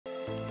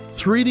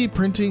3D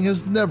printing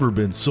has never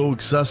been so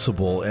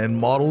accessible, and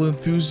model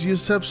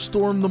enthusiasts have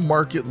stormed the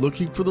market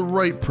looking for the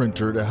right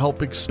printer to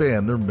help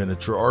expand their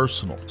miniature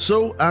arsenal.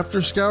 So,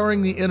 after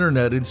scouring the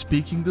internet and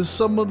speaking to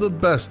some of the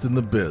best in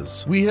the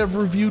biz, we have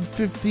reviewed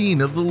 15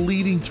 of the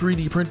leading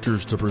 3D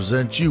printers to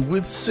present you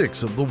with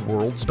 6 of the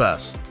world's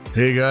best.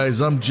 Hey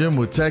guys, I'm Jim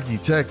with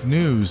Techie Tech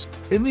News,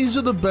 and these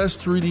are the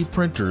best 3D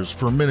printers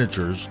for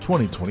miniatures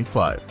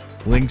 2025.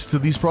 Links to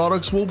these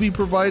products will be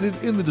provided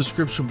in the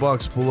description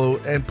box below,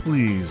 and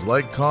please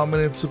like,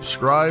 comment, and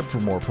subscribe for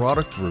more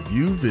product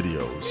review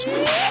videos.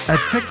 At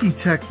Techie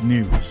Tech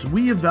News,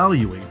 we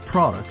evaluate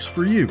products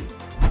for you,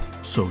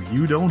 so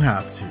you don't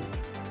have to.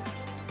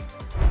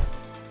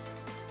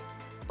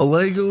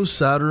 Lego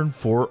Saturn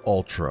IV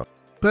Ultra,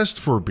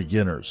 best for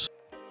beginners.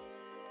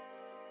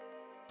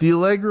 The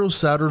Allegro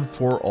Saturn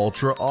IV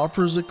Ultra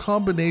offers a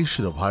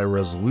combination of high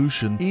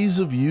resolution,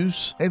 ease of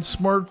use, and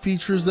smart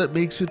features that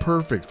makes it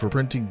perfect for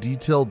printing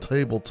detailed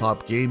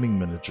tabletop gaming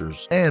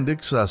miniatures and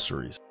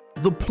accessories.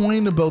 The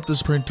point about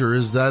this printer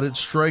is that it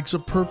strikes a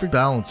perfect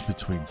balance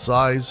between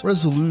size,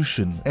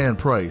 resolution, and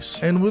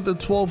price. And with a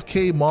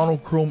 12K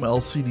monochrome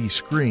LCD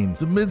screen,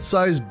 the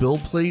mid-size build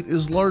plate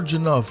is large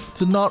enough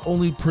to not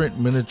only print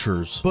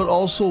miniatures, but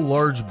also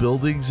large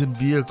buildings and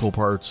vehicle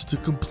parts to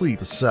complete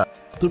the set.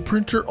 The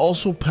printer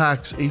also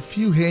packs a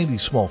few handy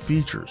small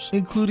features,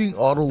 including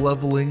auto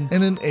leveling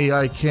and an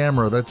AI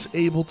camera that's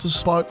able to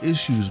spot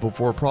issues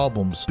before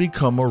problems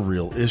become a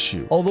real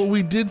issue, although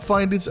we did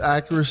find its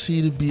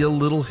accuracy to be a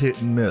little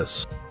hit and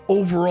miss.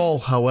 Overall,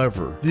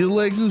 however, the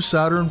Lego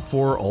Saturn IV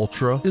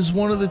Ultra is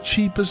one of the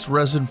cheapest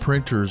resin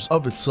printers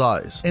of its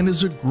size and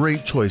is a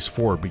great choice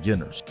for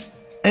beginners.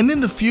 And in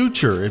the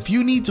future, if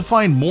you need to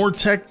find more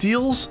tech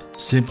deals,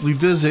 simply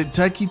visit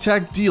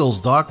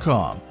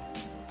TechieTechDeals.com.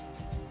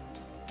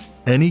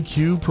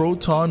 AnyCube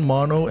Proton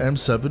Mono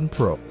M7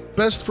 Pro,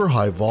 best for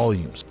high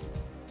volumes.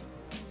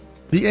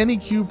 The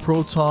AnyCube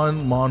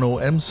Proton Mono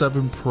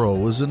M7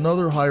 Pro is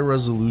another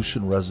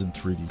high-resolution resin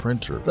 3D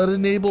printer that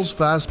enables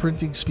fast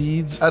printing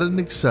speeds at an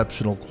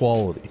exceptional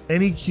quality.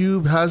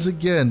 AnyCube has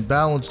again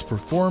balanced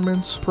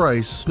performance,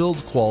 price, build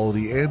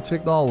quality, and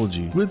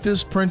technology with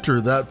this printer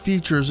that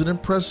features an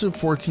impressive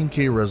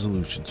 14K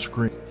resolution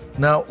screen.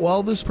 Now,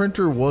 while this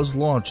printer was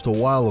launched a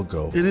while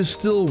ago, it is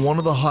still one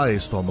of the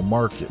highest on the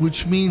market,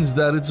 which means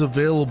that it's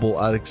available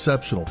at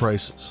exceptional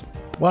prices.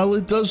 While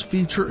it does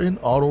feature an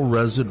auto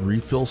resin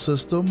refill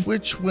system,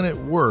 which when it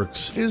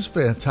works is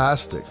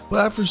fantastic,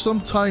 but after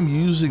some time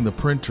using the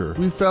printer,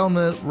 we found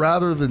that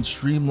rather than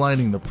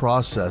streamlining the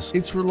process,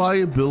 its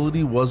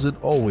reliability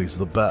wasn't always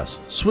the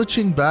best.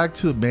 Switching back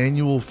to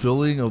manual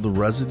filling of the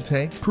resin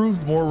tank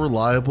proved more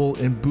reliable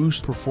and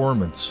boost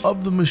performance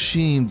of the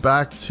machine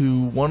back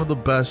to one of the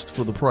best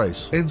for the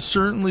price, and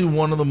certainly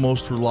one of the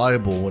most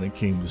reliable when it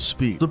came to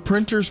speed. The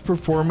printer's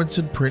performance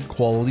and print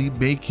quality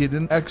make it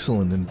an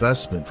excellent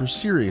investment for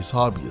serious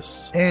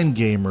hobbyists and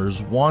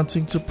gamers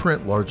wanting to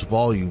print large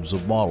volumes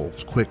of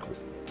models quickly.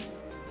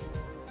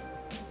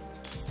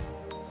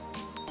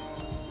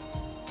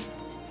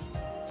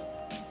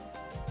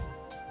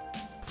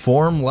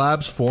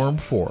 Formlabs Form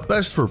 4,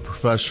 best for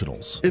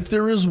professionals. If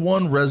there is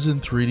one resin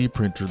 3D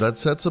printer that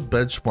sets a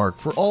benchmark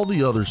for all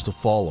the others to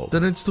follow,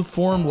 then it's the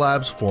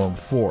Formlabs Form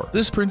 4.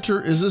 This printer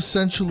is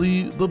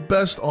essentially the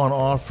best on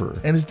offer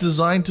and is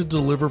designed to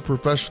deliver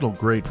professional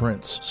grade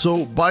prints.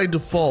 So by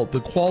default,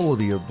 the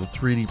quality of the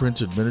 3D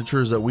printed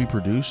miniatures that we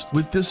produced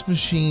with this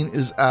machine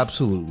is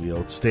absolutely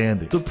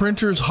outstanding. The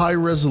printer's high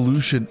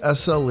resolution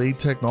SLA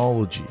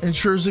technology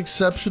ensures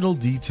exceptional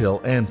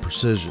detail and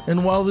precision.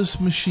 And while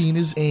this machine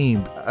is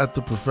aimed at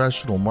the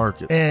professional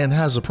market and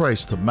has a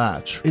price to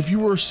match, if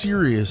you are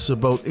serious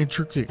about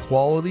intricate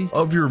quality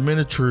of your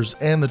miniatures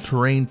and the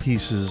terrain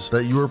pieces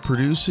that you are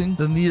producing,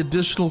 then the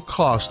additional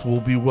cost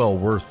will be well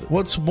worth it.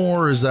 What's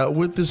more is that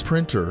with this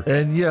printer,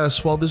 and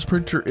yes, while this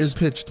printer is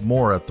pitched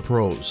more at the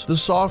pros, the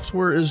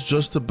software is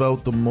just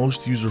about the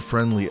most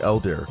user-friendly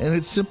out there, and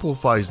it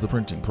simplifies the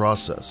printing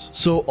process.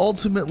 So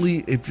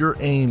ultimately, if your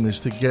aim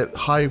is to get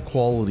high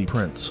quality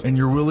prints and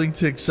you're willing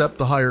to accept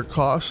the higher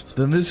cost,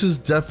 then this is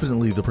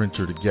definitely the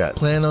printer to get.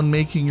 Plan on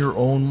making your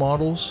own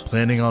models?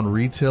 Planning on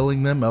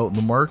retailing them out in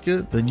the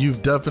market? Then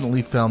you've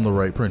definitely found the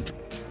right printer.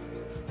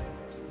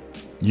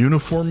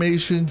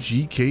 Uniformation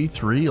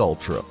GK3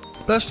 Ultra,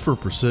 best for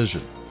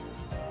precision.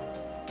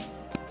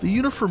 The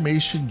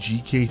Uniformation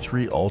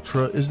GK3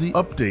 Ultra is the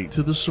update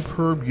to the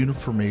superb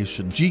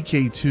Uniformation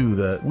GK2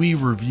 that we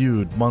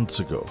reviewed months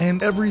ago,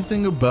 and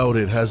everything about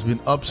it has been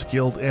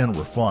upscaled and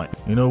refined.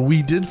 You know,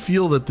 we did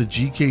feel that the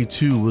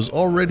GK2 was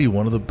already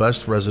one of the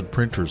best resin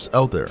printers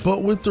out there,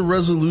 but with the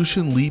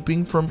resolution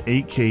leaping from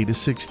 8K to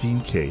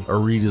 16K, a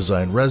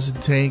redesigned resin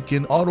tank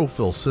and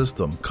autofill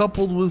system,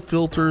 coupled with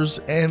filters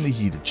and the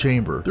heated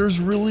chamber,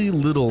 there's really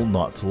little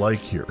not to like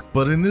here.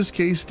 But in this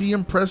case, the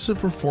impressive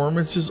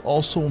performance is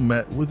also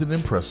met with with an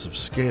impressive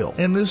scale,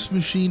 and this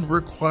machine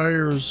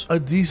requires a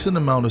decent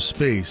amount of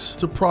space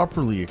to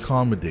properly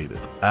accommodate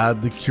it.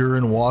 Add the cure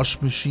and wash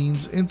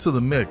machines into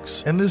the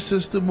mix, and this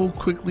system will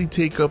quickly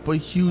take up a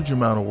huge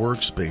amount of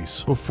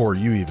workspace before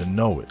you even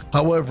know it.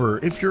 However,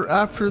 if you're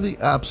after the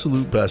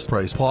absolute best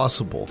price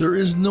possible, there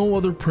is no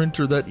other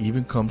printer that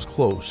even comes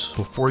close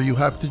before you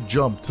have to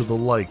jump to the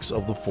likes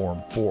of the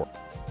Form 4.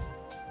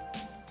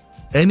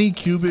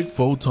 Anycubic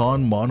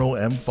Photon Mono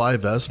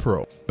M5S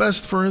Pro,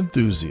 best for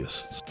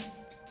enthusiasts.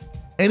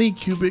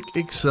 Anycubic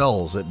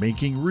excels at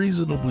making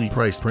reasonably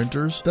priced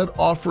printers that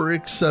offer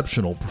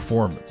exceptional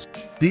performance.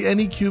 The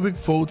Anycubic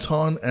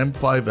Photon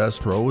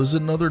M5S Pro is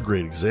another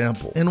great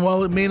example, and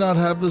while it may not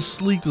have the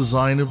sleek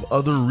design of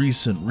other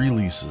recent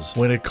releases,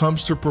 when it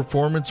comes to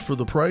performance for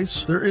the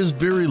price, there is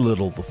very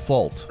little to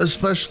fault,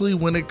 especially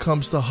when it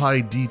comes to high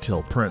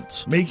detail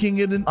prints, making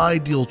it an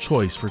ideal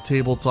choice for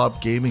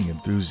tabletop gaming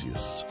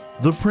enthusiasts.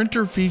 The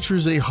printer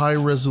features a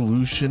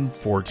high-resolution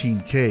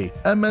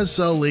 14K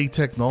MSLA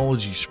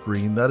technology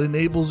screen that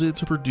enables it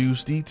to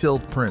produce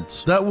detailed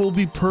prints that will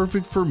be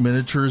perfect for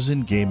miniatures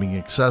and gaming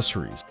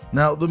accessories.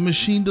 Now, the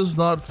machine does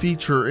not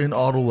feature an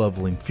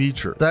auto-leveling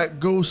feature that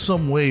goes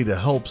some way to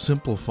help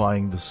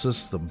simplifying the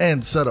system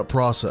and setup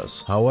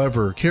process.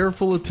 However,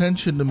 careful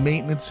attention to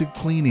maintenance and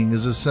cleaning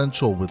is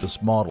essential with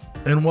this model.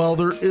 And while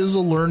there is a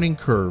learning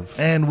curve,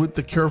 and with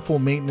the careful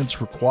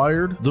maintenance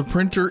required, the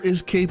printer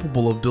is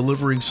capable of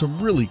delivering some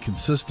really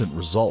consistent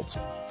results.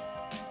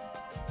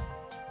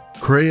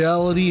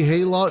 Creality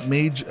Halot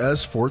Mage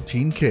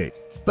S14K,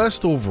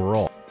 best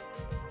overall.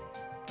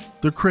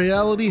 The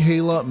Creality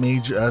Halot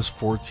Mage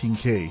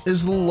S14K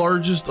is the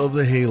largest of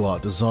the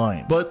Halot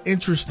design, but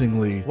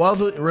interestingly, while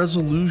the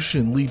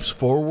resolution leaps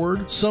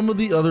forward, some of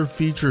the other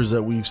features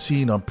that we've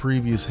seen on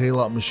previous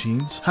Halot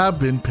machines have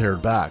been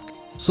pared back,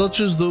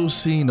 such as those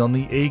seen on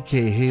the AK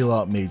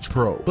Halot Mage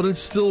Pro, but it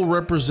still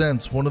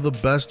represents one of the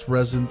best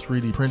resin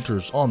 3D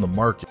printers on the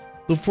market.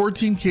 The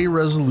 14K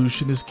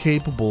resolution is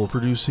capable of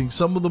producing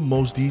some of the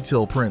most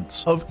detailed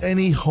prints of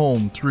any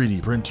home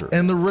 3D printer,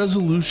 and the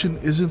resolution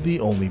isn't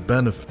the only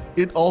benefit.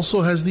 It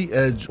also has the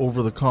edge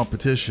over the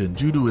competition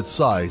due to its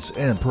size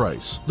and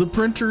price. The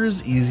printer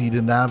is easy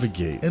to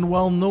navigate, and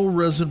while no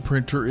resin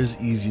printer is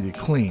easy to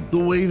clean, the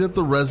way that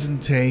the resin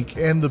tank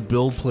and the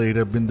build plate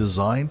have been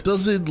designed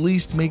does at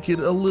least make it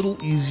a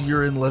little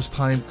easier and less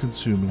time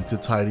consuming to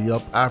tidy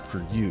up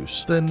after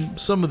use than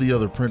some of the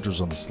other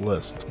printers on this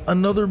list.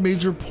 Another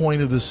major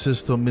point of this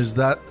system is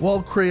that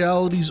while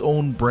Creality's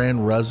own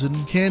brand resin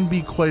can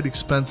be quite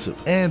expensive,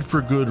 and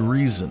for good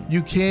reason,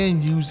 you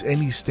can use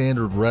any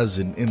standard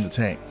resin in the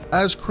tank.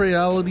 As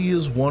Creality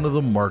is one of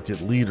the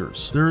market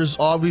leaders, there is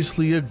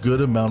obviously a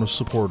good amount of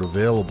support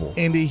available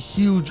and a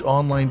huge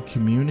online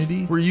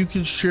community where you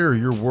can share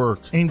your work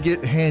and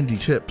get handy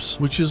tips,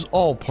 which is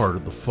all part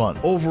of the fun.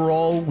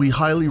 Overall, we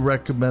highly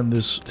recommend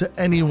this to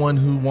anyone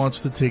who wants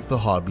to take the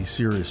hobby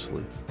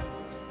seriously.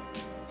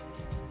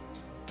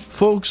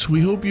 Folks, we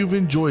hope you've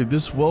enjoyed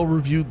this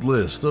well-reviewed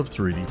list of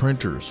 3D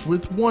printers,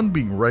 with one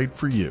being right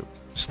for you.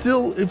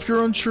 Still, if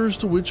you're unsure as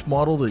to which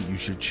model that you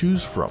should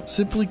choose from,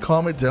 simply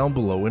comment down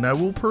below and I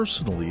will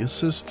personally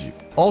assist you.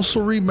 Also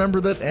remember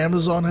that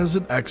Amazon has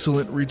an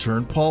excellent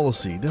return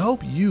policy to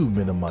help you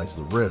minimize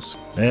the risk.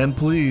 And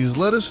please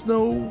let us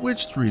know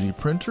which 3D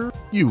printer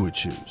you would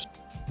choose.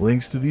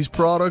 Links to these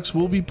products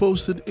will be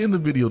posted in the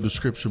video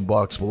description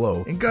box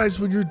below. And guys,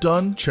 when you're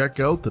done, check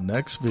out the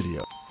next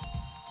video.